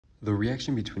The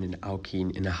reaction between an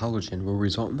alkene and a halogen will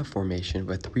result in the formation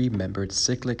of a three-membered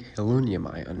cyclic halonium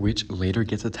ion, which later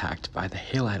gets attacked by the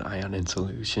halide ion in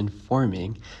solution,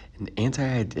 forming an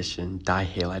anti-addition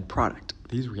dihalide product.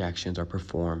 These reactions are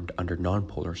performed under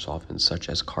nonpolar solvents such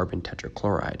as carbon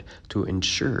tetrachloride to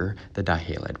ensure the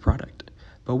dihalide product.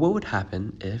 But what would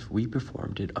happen if we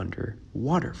performed it under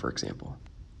water, for example?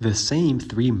 The same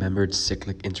three-membered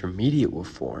cyclic intermediate will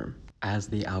form as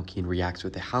the alkene reacts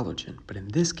with the halogen, but in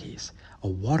this case, a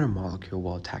water molecule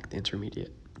will attack the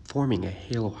intermediate, forming a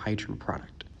halohydrin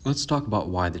product. Let's talk about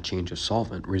why the change of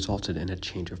solvent resulted in a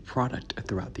change of product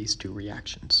throughout these two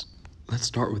reactions. Let's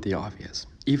start with the obvious.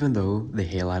 Even though the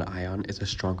halide ion is a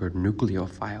stronger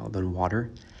nucleophile than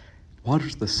water,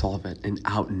 water's the solvent and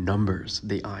outnumbers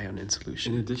the ion in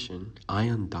solution. In addition,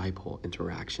 ion-dipole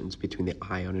interactions between the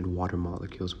ion and water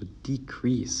molecules would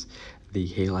decrease the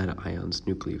halide ion's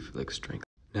nucleophilic strength.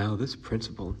 Now, this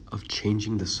principle of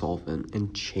changing the solvent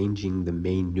and changing the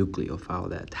main nucleophile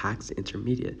that attacks the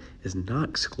intermediate is not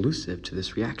exclusive to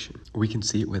this reaction. We can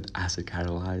see it with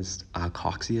acid-catalyzed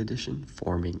alkoxy addition,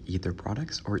 forming ether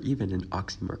products, or even in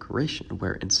oxymercuration,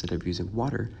 where instead of using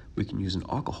water, we can use an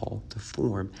alcohol to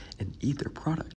form an ether product.